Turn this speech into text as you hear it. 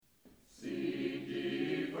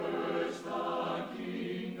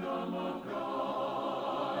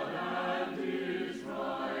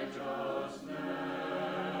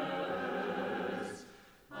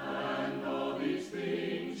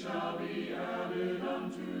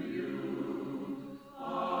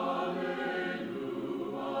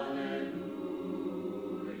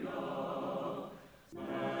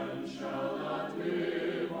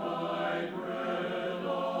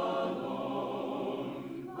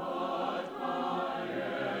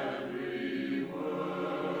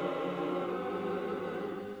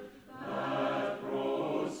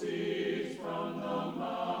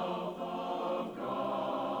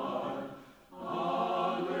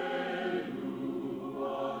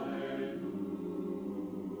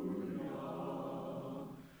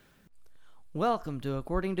Welcome to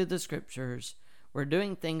According to the Scriptures, where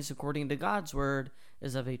doing things according to God's Word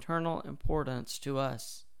is of eternal importance to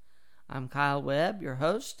us. I'm Kyle Webb, your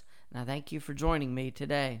host, and I thank you for joining me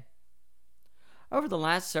today. Over the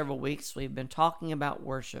last several weeks, we've been talking about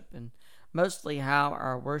worship and mostly how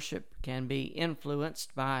our worship can be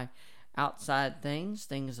influenced by outside things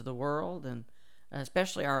of the world, and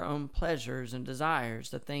especially our own pleasures and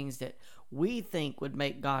desires, the things that we think would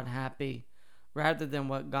make God happy, rather than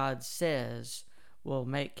what God says will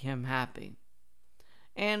make him happy.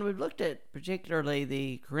 And we've looked at particularly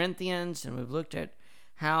the Corinthians, and we've looked at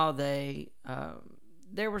how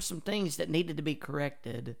there were some things that needed to be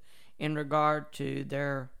corrected in regard to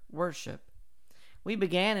their worship. We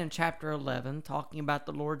began in chapter 11 talking about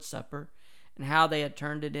the Lord's Supper and how they had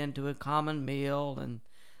turned it into a common meal and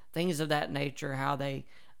things of that nature, how they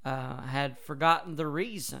had forgotten the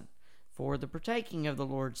reason for the partaking of the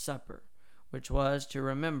Lord's Supper, which was to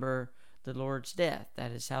remember the Lord's death.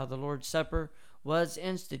 That is how the Lord's Supper was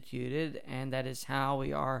instituted, and that is how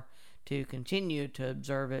we are to continue to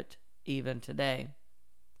observe it even today.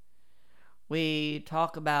 We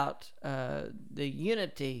talk about the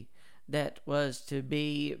unity that was to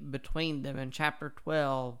be between them in chapter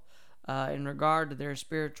 12 in regard to their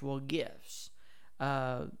spiritual gifts.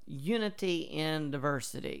 Unity in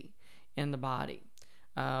diversity in the body.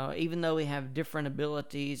 Even though we have different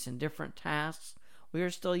abilities and different tasks, we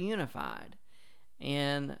are still unified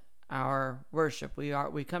in our worship.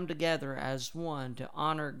 We come together as one to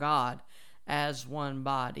honor God as one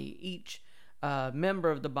body. Each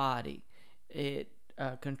member of the body, it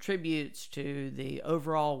contributes to the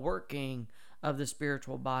overall working of the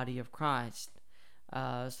spiritual body of Christ.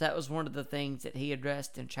 So that was one of the things that he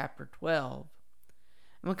addressed in chapter 12.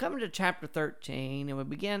 And we come to chapter 13, and we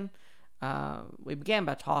began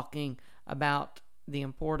by talking about the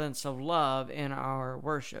importance of love in our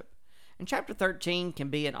worship. And chapter 13 can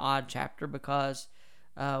be an odd chapter because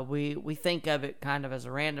we think of it kind of as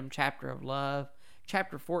a random chapter of love.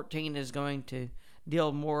 Chapter 14 is going to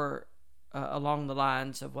deal more along the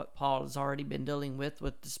lines of what Paul has already been dealing with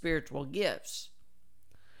the spiritual gifts.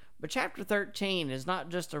 But chapter 13 is not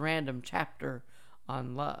just a random chapter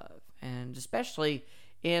on love. And especially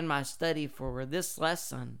in my study for this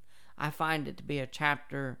lesson, I find it to be a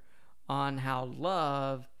chapter on how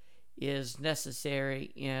love is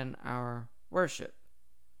necessary in our worship.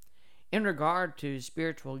 In regard to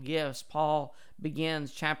spiritual gifts, Paul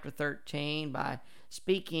begins chapter 13 by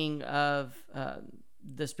speaking of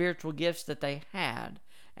the spiritual gifts that they had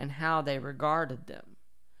and how they regarded them.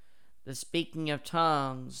 The speaking of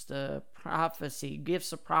tongues, the prophecy,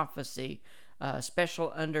 gifts of prophecy,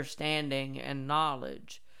 special understanding and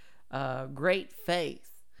knowledge, great faith.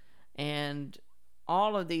 And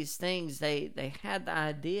all of these things, they had the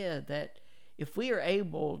idea that if we are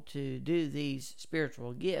able to do these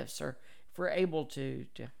spiritual gifts, or if we're able to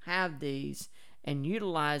have these and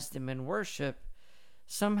utilize them in worship,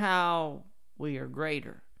 somehow we are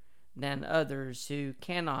greater than others who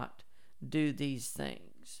cannot do these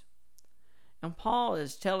things. And Paul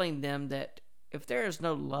is telling them that if there is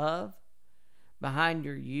no love behind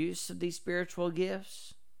your use of these spiritual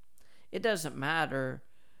gifts, it doesn't matter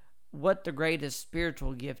what the greatest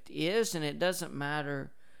spiritual gift is, and it doesn't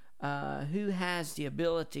matter who has the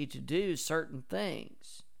ability to do certain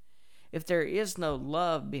things. If there is no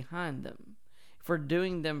love behind them, if we're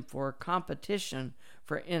doing them for competition,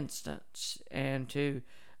 for instance, and to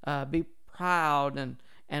be proud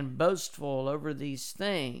and boastful over these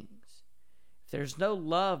things, if there's no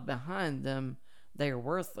love behind them, they are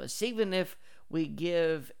worthless. Even if we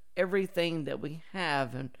give everything that we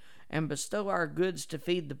have and bestow our goods to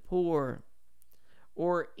feed the poor,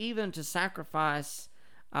 or even to sacrifice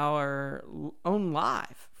our own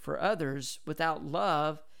life for others, without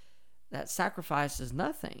love, that sacrifice is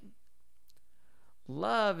nothing.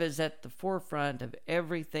 Love is at the forefront of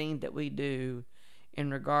everything that we do in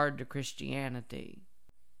regard to Christianity.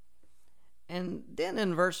 And then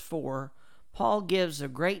in verse 4, Paul gives a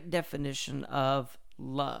great definition of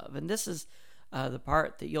love. And this is the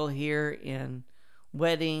part that you'll hear in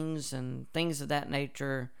weddings and things of that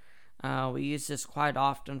nature. We use this quite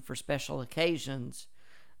often for special occasions.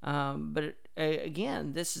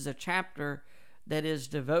 Again, this is a chapter that is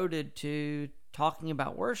devoted to talking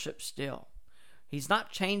about worship still. He's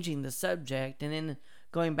not changing the subject and then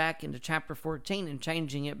going back into chapter 14 and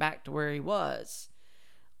changing it back to where he was.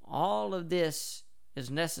 All of this is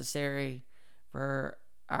necessary for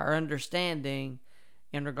our understanding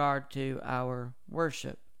in regard to our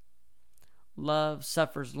worship. Love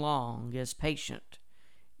suffers long, is patient,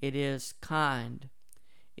 it is kind,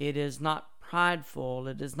 it is not prideful,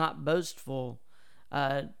 it is not boastful,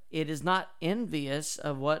 it is not envious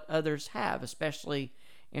of what others have, especially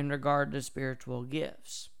in regard to spiritual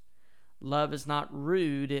gifts. Love is not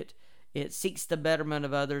rude. It seeks the betterment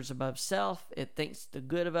of others above self. It thinks the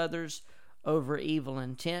good of others over evil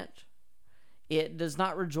intent. It does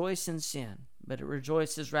not rejoice in sin, but it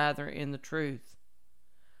rejoices rather in the truth.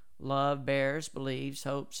 Love bears, believes,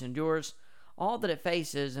 hopes, endures all that it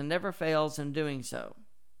faces, and never fails in doing so.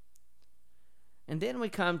 And then we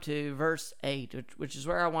come to verse 8, which is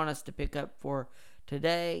where I want us to pick up for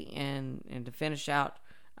today and to finish out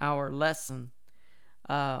our lesson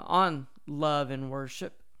on love and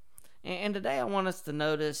worship. And today I want us to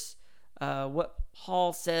notice what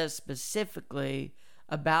Paul says specifically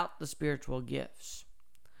about the spiritual gifts.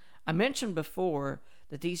 I mentioned before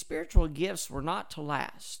that these spiritual gifts were not to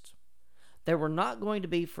last. They were not going to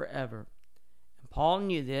be forever. And Paul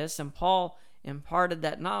knew this, and Paul imparted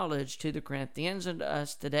that knowledge to the Corinthians and to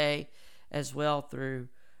us today as well through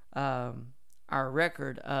our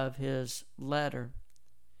record of his letter.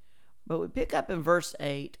 But we pick up in verse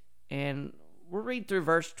 8, and we'll read through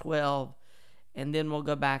verse 12, and then we'll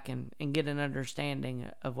go back and get an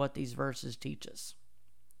understanding of what these verses teach us.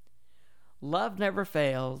 Love never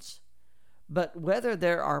fails, but whether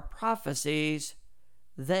there are prophecies,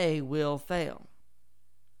 they will fail.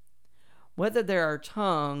 Whether there are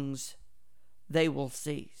tongues, they will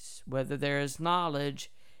cease. Whether there is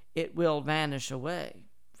knowledge, it will vanish away.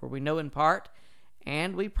 For we know in part,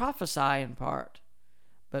 and we prophesy in part.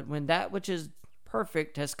 But when that which is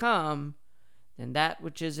perfect has come, then that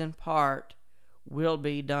which is in part will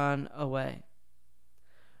be done away.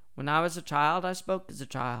 When I was a child, I spoke as a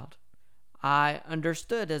child. I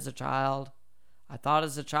understood as a child. I thought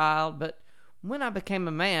as a child, but when I became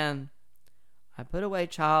a man, I put away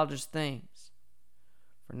childish things.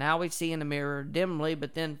 For now we see in a mirror dimly,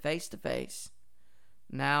 but then face to face.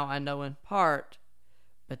 Now I know in part,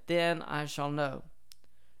 but then I shall know,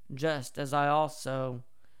 just as I also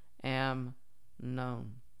am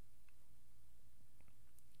known.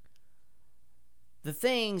 The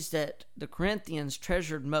things that the Corinthians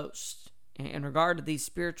treasured most in regard to these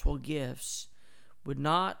spiritual gifts would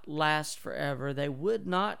not last forever. They would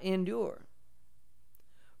not endure.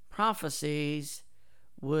 Prophecies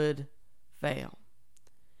would fail.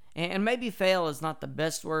 And maybe fail is not the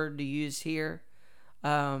best word to use here,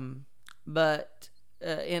 but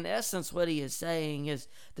in essence what he is saying is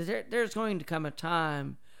that there's going to come a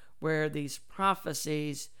time where these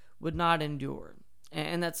prophecies would not endure.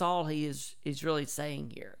 And that's all he's really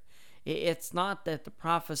saying here. It's not that the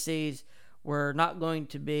prophecies were not going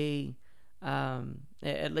to be,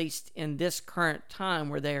 at least in this current time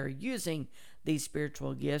where they are using these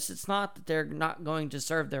spiritual gifts, it's not that they're not going to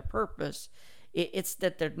serve their purpose. It's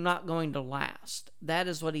that they're not going to last. That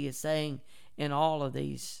is what he is saying in all of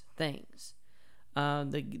these things.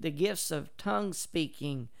 The gifts of tongue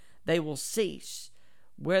speaking, they will cease.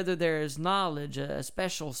 Whether there is knowledge, a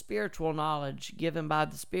special spiritual knowledge given by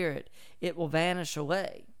the Spirit, it will vanish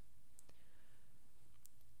away.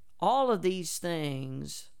 All of these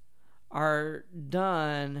things are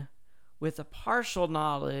done with a partial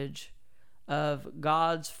knowledge of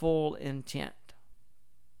God's full intent.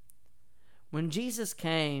 When Jesus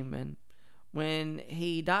came and when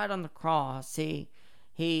he died on the cross,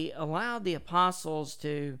 he allowed the apostles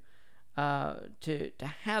to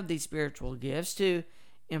have these spiritual gifts, to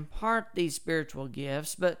impart these spiritual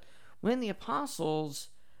gifts. But when the apostles,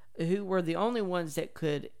 who were the only ones that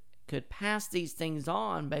could pass these things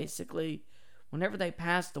on, basically, whenever they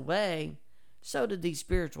passed away, so did these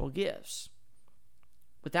spiritual gifts.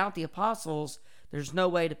 Without the apostles, there's no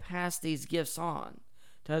way to pass these gifts on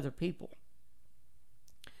to other people.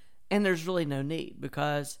 And there's really no need,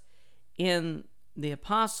 because in the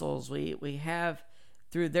apostles, we have,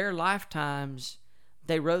 through their lifetimes,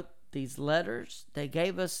 they wrote these letters. They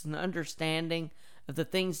gave us an understanding of the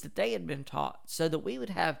things that they had been taught, so that we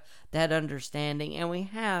would have that understanding, and we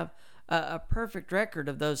have a perfect record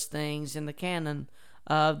of those things in the canon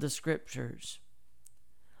of the Scriptures.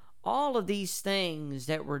 All of these things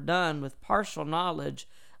that were done with partial knowledge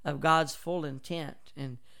of God's full intent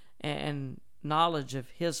and knowledge of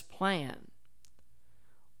His plan,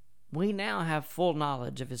 we now have full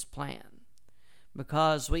knowledge of His plan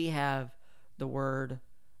because we have the Word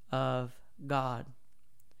of God.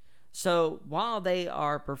 So while they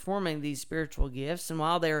are performing these spiritual gifts and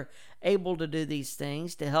while they're able to do these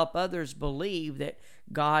things to help others believe that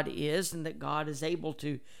God is and that God is able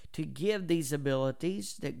to give these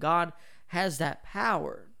abilities, that God has that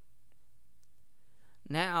power,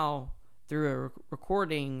 now through a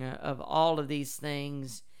recording of all of these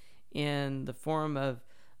things in the form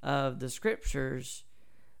of the Scriptures,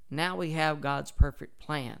 now we have God's perfect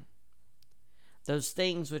plan. Those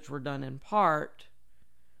things which were done in part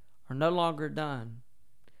are no longer done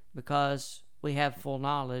because we have full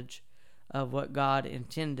knowledge of what God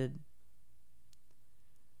intended.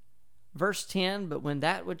 Verse 10, but when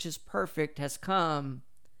that which is perfect has come,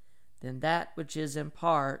 then that which is in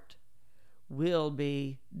part will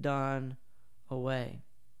be done away.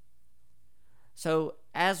 So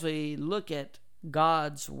as we look at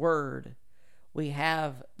God's Word, we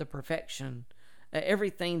have the perfection,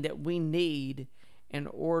 everything that we need in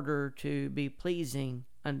order to be pleasing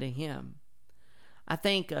unto Him. I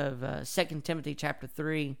think of 2 Timothy chapter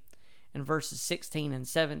 3 and verses 16 and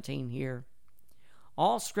 17 here.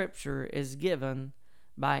 All Scripture is given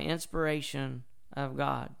by inspiration of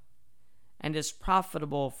God, and is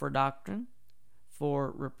profitable for doctrine,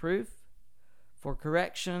 for reproof, for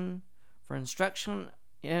correction, for instruction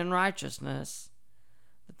in righteousness,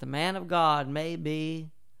 that the man of God may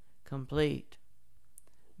be complete,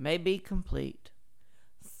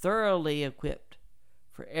 thoroughly equipped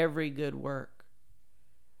for every good work.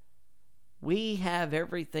 We have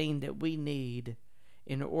everything that we need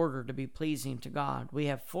in order to be pleasing to God. We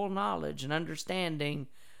have full knowledge and understanding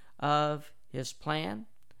of His plan,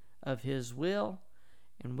 of His will,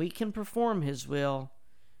 and we can perform His will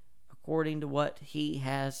according to what He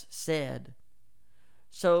has said.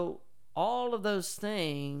 So all of those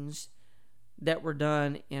things that were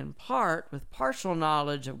done in part with partial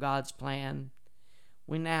knowledge of God's plan,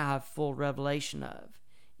 we now have full revelation of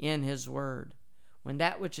in His Word. When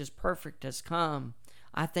that which is perfect has come,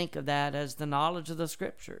 I think of that as the knowledge of the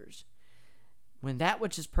Scriptures. When that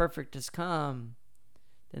which is perfect has come,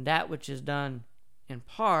 then that which is done in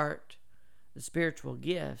part, the spiritual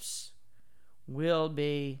gifts, will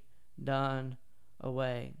be done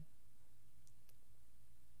away.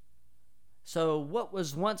 So what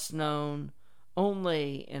was once known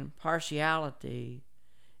only in partiality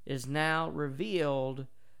is now revealed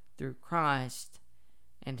through Christ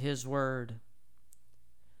and His Word.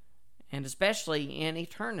 And especially in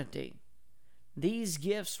eternity, these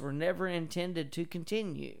gifts were never intended to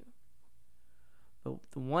continue. But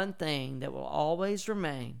the one thing that will always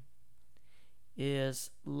remain is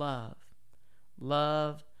love.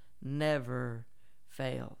 Love never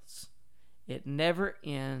fails. It never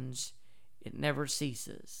ends. It never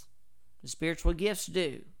ceases. The spiritual gifts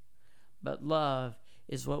do, but love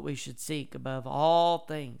is what we should seek above all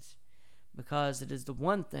things, because it is the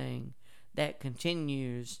one thing that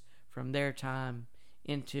continues from their time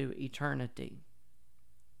into eternity.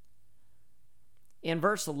 In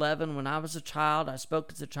verse 11, when I was a child, I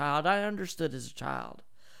spoke as a child, I understood as a child.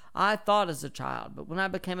 I thought as a child, but when I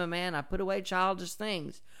became a man, I put away childish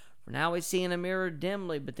things. For now we see in a mirror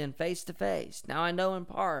dimly, but then face to face. Now I know in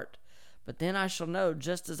part, but then I shall know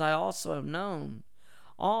just as I also am known.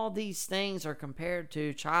 All these things are compared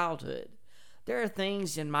to childhood. There are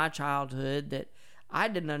things in my childhood that I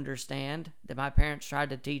didn't understand, that my parents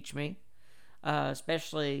tried to teach me,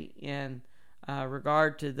 especially in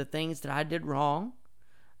regard to the things that I did wrong.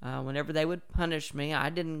 Whenever they would punish me,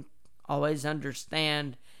 I didn't always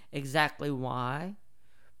understand exactly why.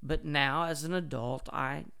 But now, as an adult,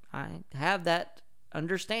 I have that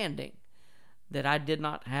understanding that I did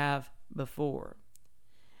not have before.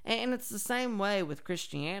 And it's the same way with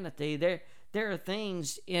Christianity. There are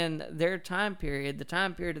things in their time period, the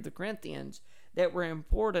time period of the Corinthians, that were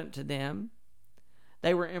important to them.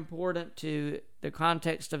 They were important to the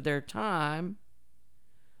context of their time,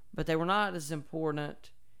 but they were not as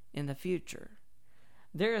important in the future.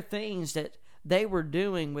 There are things that they were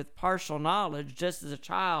doing with partial knowledge, just as a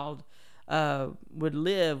child would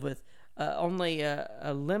live with only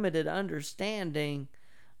a limited understanding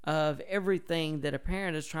of everything that a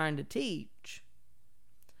parent is trying to teach.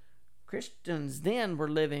 Christians then were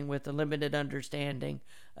living with a limited understanding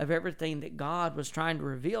of everything that God was trying to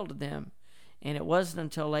reveal to them. And it wasn't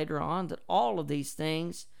until later on that all of these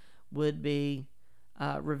things would be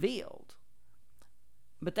revealed.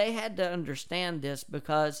 But they had to understand this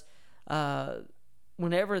because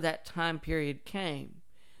whenever that time period came,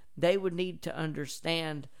 they would need to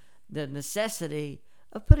understand the necessity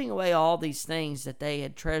of putting away all these things that they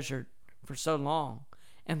had treasured for so long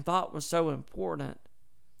and thought was so important.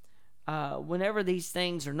 Whenever these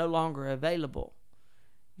things are no longer available,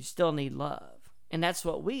 you still need love. And that's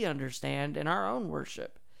what we understand in our own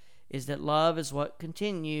worship, is that love is what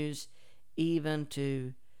continues even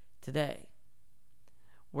to today.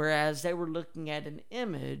 Whereas they were looking at an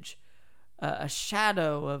image, a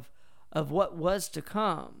shadow of what was to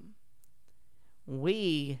come,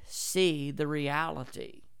 we see the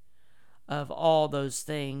reality of all those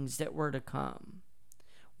things that were to come.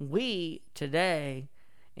 We today,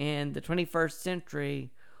 in the 21st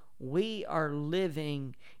century, we are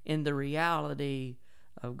living in the reality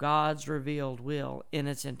of God's revealed will in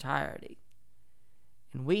its entirety.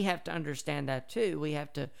 And we have to understand that too. We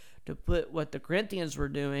have to put what the Corinthians were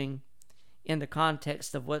doing in the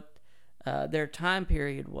context of what their time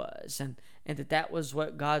period was, and that was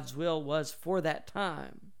what God's will was for that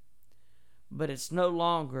time. But it's no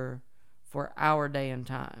longer for our day and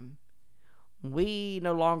time. We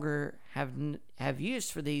no longer have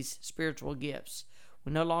use for these spiritual gifts.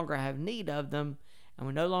 We no longer have need of them, and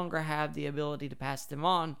we no longer have the ability to pass them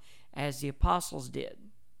on as the apostles did.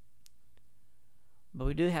 But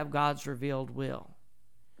we do have God's revealed will.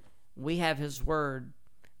 We have His Word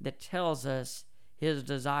that tells us His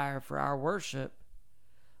desire for our worship,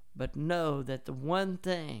 but know that the one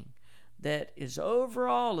thing that is over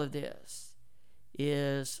all of this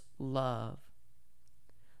is love.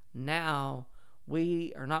 Now,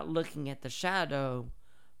 we are not looking at the shadow,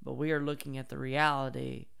 but we are looking at the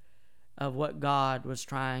reality of what God was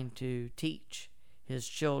trying to teach His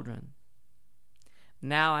children.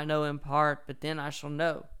 Now I know in part, but then I shall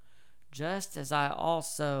know, just as I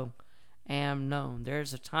also am known.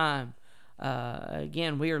 There's a time,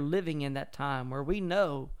 again, we are living in that time where we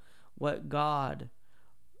know what God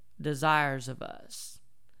desires of us.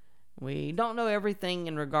 We don't know everything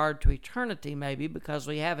in regard to eternity, maybe, because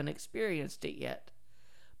we haven't experienced it yet.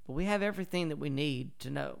 But we have everything that we need to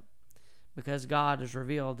know, because God has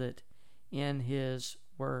revealed it in His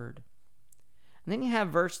Word. And then you have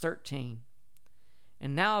verse 13.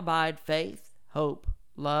 And now abide faith, hope,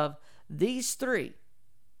 love, these three.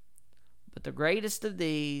 But the greatest of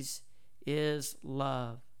these is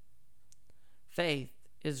love. Faith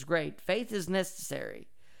is great. Faith is necessary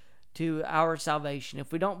to our salvation.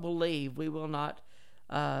 If we don't believe, we will not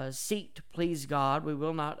seek to please God. We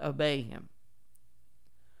will not obey Him.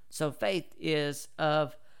 So faith is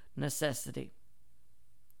of necessity.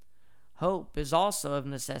 Hope is also of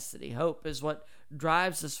necessity. Hope is what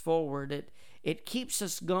drives us forward. It keeps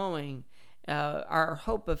us going. Our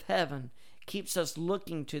hope of heaven keeps us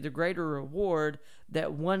looking to the greater reward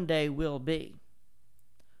that one day will be.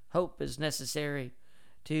 Hope is necessary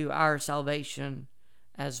to our salvation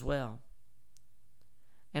as well.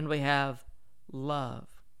 And we have love.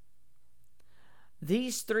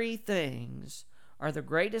 These three things are the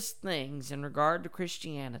greatest things in regard to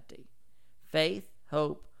Christianity: faith,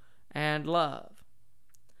 hope, and love.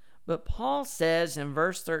 But Paul says in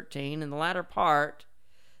verse 13, in the latter part,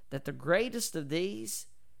 that the greatest of these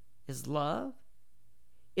is love.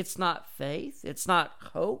 It's not faith, it's not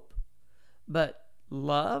hope, but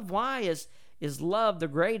love. Why is love the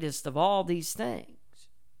greatest of all these things?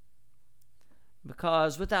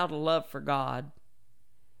 Because without a love for God,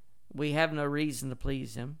 we have no reason to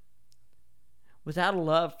please Him. Without a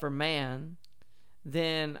love for man,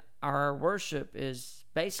 then our worship is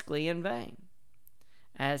basically in vain.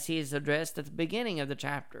 As he is addressed at the beginning of the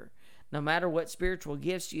chapter, no matter what spiritual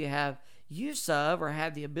gifts you have use of or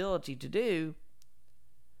have the ability to do,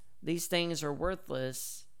 these things are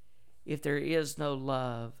worthless if there is no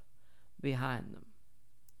love behind them.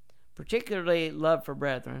 Particularly love for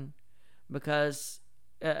brethren, because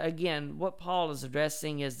again, what Paul is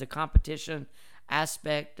addressing is the competition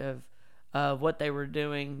aspect of what they were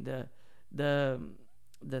doing, the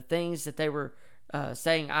things that they were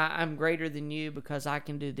saying, I'm greater than you because I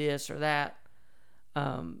can do this or that.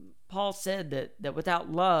 Paul said that without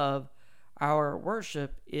love, our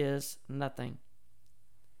worship is nothing.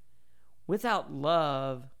 Without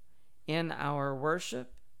love in our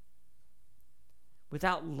worship,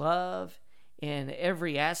 without love in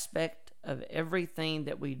every aspect of everything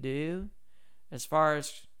that we do, as far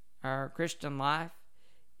as our Christian life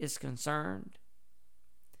is concerned,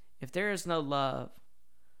 if there is no love,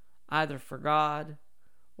 either for God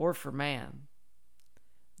or for man,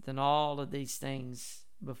 then all of these things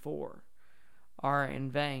before are in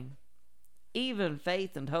vain. Even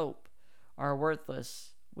faith and hope are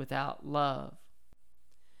worthless without love.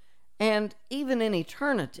 And even in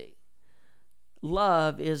eternity,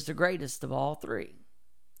 love is the greatest of all three.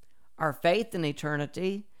 Our faith in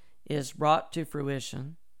eternity is brought to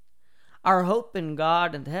fruition. Our hope in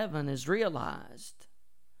God and heaven is realized.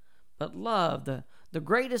 But love, the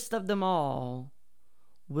greatest of them all,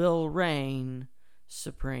 will reign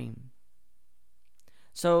supreme.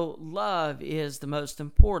 So love is the most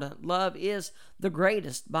important. Love is the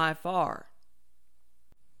greatest by far.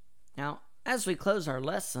 Now, as we close our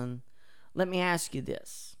lesson, let me ask you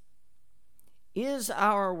this. Is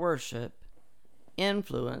our worship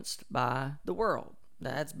influenced by the world?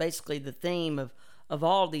 That's basically the theme of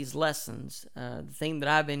all these lessons, the theme that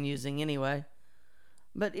I've been using anyway.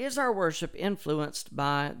 But is our worship influenced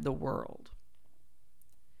by the world?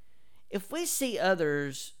 If we see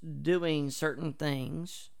others doing certain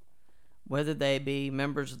things, whether they be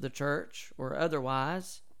members of the church or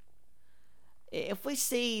otherwise, if we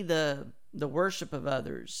see the worship of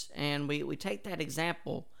others and we take that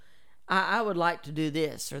example, I would like to do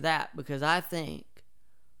this or that because I think,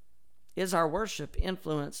 is our worship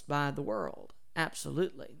influenced by the world?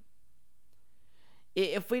 Absolutely.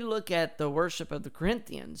 If we look at the worship of the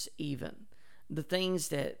Corinthians, even, the things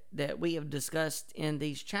that we have discussed in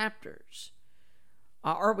these chapters,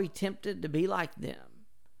 are we tempted to be like them?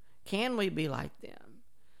 Can we be like them?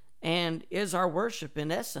 And is our worship,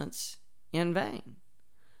 in essence, in vain?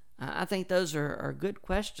 I think those are good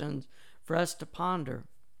questions for us to ponder.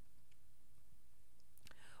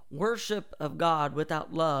 Worship of God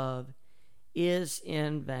without love is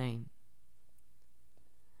in vain.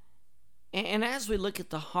 And as we look at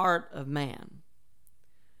the heart of man,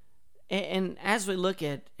 and as we look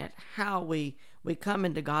at how we come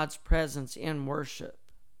into God's presence in worship,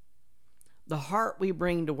 the heart we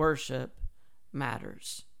bring to worship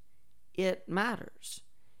matters. It matters.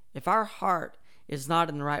 If our heart is not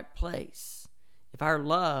in the right place, if our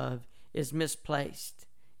love is misplaced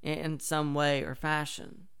in some way or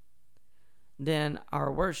fashion, then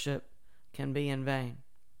our worship can be in vain.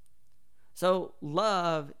 So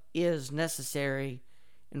love is necessary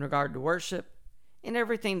in regard to worship and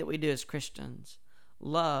everything that we do as Christians.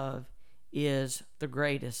 Love is the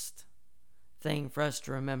greatest thing for us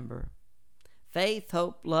to remember. Faith,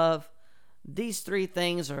 hope, love, these three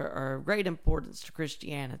things are of great importance to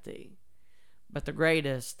Christianity. But the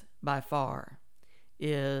greatest, by far,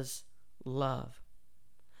 is love.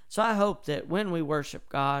 So I hope that when we worship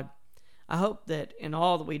God, I hope that in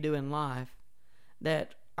all that we do in life,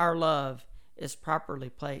 that our love is properly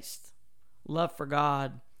placed. Love for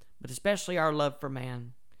God, but especially our love for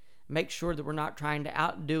man. Make sure that we're not trying to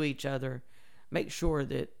outdo each other. Make sure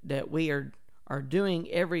that we are doing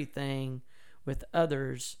everything with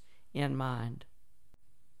others in mind.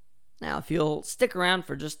 Now, if you'll stick around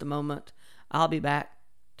for just a moment, I'll be back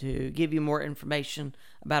to give you more information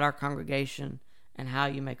about our congregation and how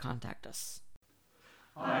you may contact us.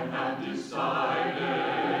 I have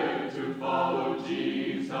decided to follow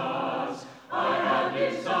Jesus. I have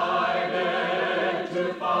decided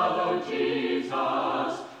to follow Jesus.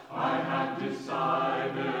 I have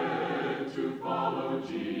decided to follow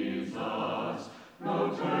Jesus.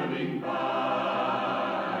 No turning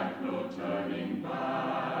back, no turning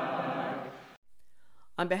back.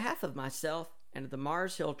 On behalf of myself and the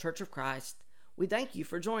Mars Hill Church of Christ, we thank you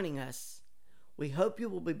for joining us. We hope you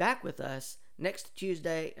will be back with us next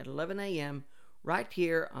Tuesday at 11 a.m. right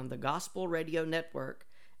here on the Gospel Radio Network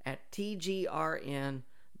at tgrn.org.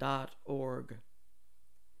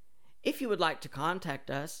 If you would like to contact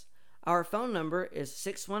us, our phone number is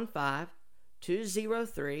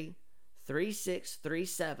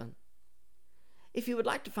 615-203-3637. If you would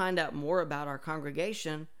like to find out more about our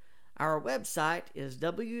congregation, our website is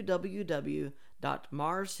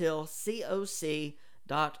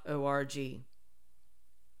www.marshillcoc.org.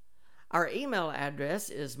 Our email address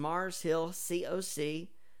is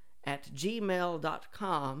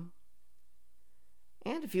marshillcoc@gmail.com.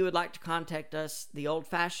 And if you would like to contact us the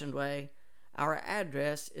old-fashioned way, our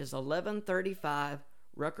address is 1135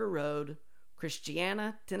 Rucker Road,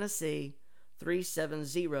 Christiana, Tennessee,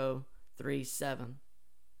 37037.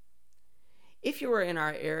 If you are in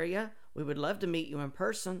our area, we would love to meet you in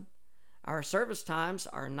person. Our service times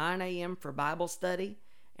are 9 a.m. for Bible study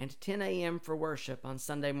and 10 a.m. for worship on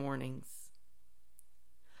Sunday mornings.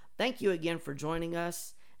 Thank you again for joining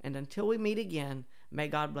us, and until we meet again, may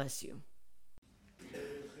God bless you.